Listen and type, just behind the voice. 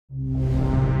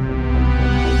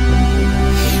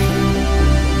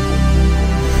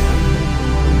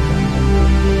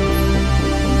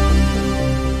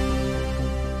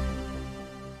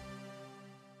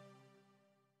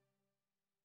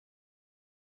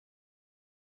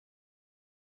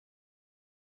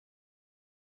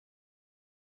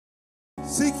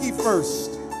Seek ye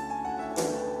first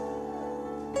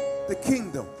the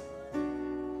kingdom.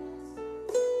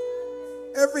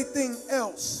 Everything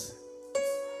else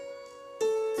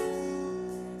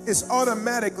is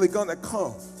automatically going to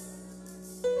come.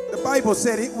 The Bible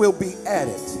said it will be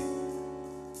added.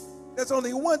 There's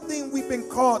only one thing we've been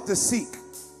called to seek.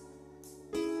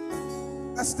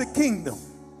 That's the kingdom.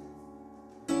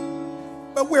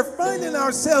 But we're finding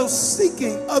ourselves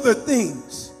seeking other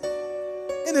things.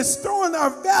 And it's throwing our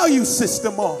value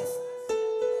system off.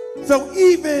 So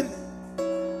even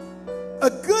a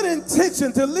good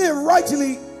intention to live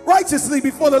righteously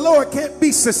before the Lord can't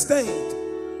be sustained.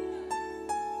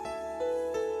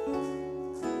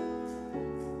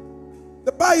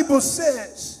 The Bible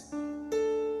says,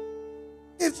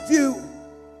 if you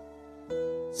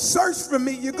search for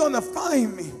me, you're going to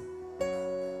find me.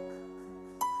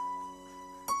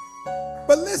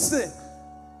 But listen,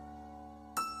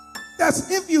 that's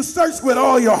if you search with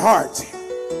all your heart.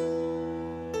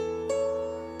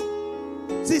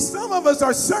 See, some of us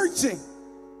are searching,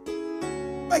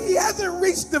 but he hasn't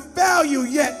reached the value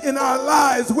yet in our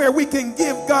lives where we can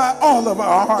give God all of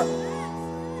our heart.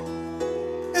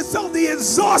 And so the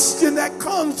exhaustion that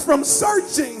comes from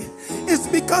searching is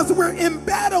because we're in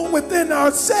battle within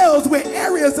ourselves with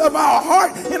areas of our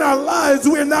heart in our lives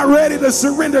we're not ready to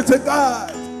surrender to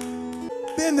God.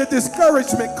 Then the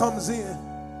discouragement comes in.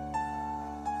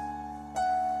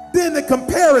 Then the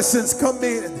comparisons come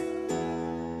in.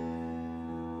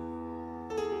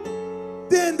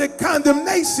 Then the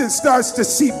condemnation starts to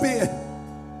seep in.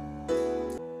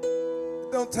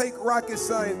 It don't take rocket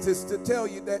scientists to tell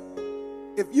you that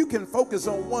if you can focus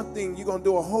on one thing, you're going to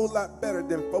do a whole lot better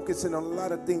than focusing on a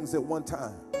lot of things at one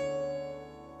time.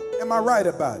 Am I right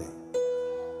about it?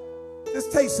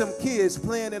 Just take some kids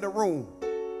playing in a room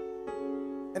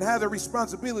and have the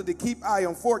responsibility to keep eye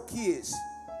on 4 kids.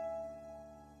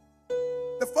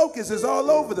 The focus is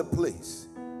all over the place.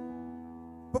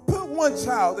 But put one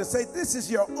child and say, this is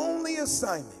your only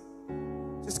assignment.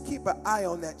 Just keep an eye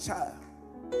on that child.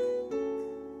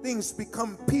 Things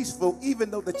become peaceful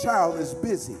even though the child is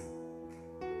busy.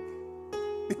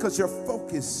 Because your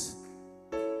focus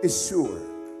is sure.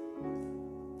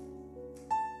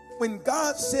 When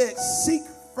God said, seek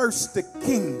first the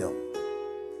kingdom,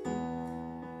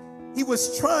 he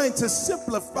was trying to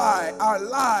simplify our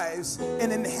lives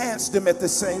and enhance them at the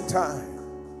same time.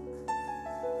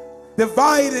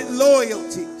 Divided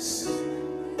loyalties,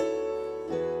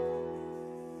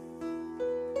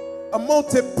 a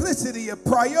multiplicity of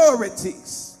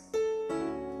priorities,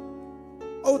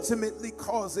 ultimately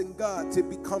causing God to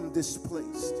become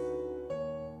displaced.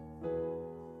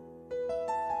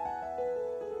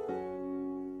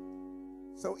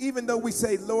 So even though we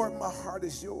say, Lord, my heart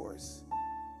is yours,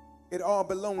 it all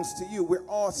belongs to you. We're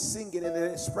all singing it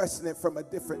and expressing it from a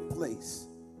different place,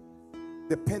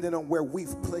 depending on where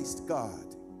we've placed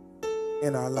God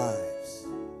in our lives.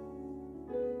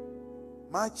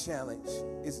 My challenge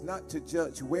is not to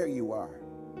judge where you are.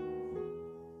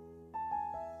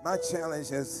 My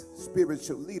challenge as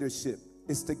spiritual leadership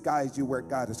is to guide you where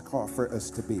God has called for us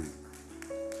to be.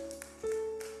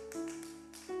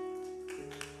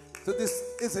 So this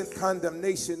isn't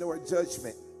condemnation or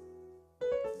judgment.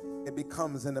 It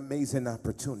becomes an amazing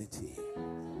opportunity.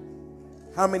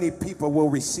 How many people will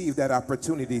receive that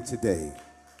opportunity today?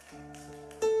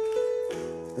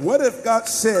 What if God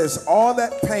says all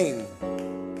that pain,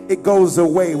 it goes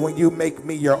away when you make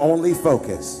me your only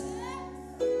focus?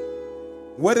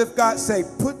 What if God say,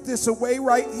 put this away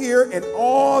right here, and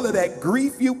all of that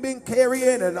grief you've been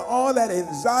carrying and all that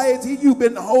anxiety you've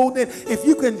been holding, if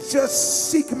you can just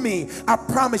seek me, I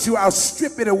promise you I'll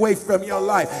strip it away from your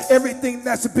life. Everything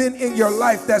that's been in your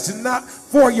life that's not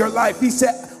for your life. He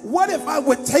said, what if I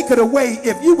would take it away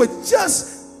if you would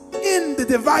just end the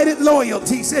divided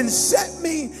loyalties and set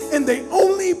me in the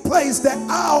only place that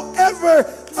I'll ever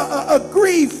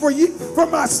agree for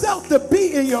myself to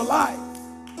be in your life?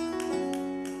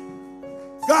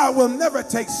 God will never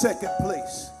take second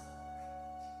place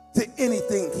to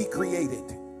anything he created.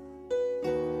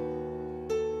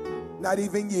 Not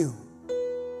even you.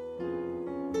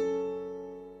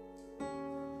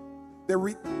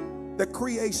 The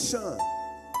creation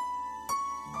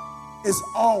is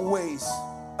always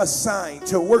assigned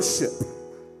to worship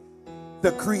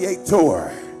the Creator.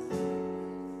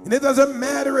 And it doesn't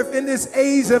matter if in this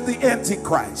age of the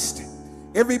Antichrist,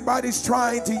 everybody's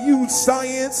trying to use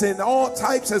science and all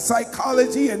types of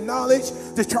psychology and knowledge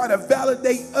to try to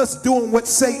validate us doing what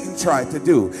Satan tried to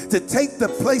do, to take the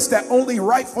place that only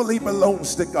rightfully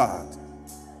belongs to God.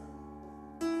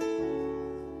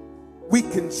 We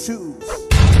can choose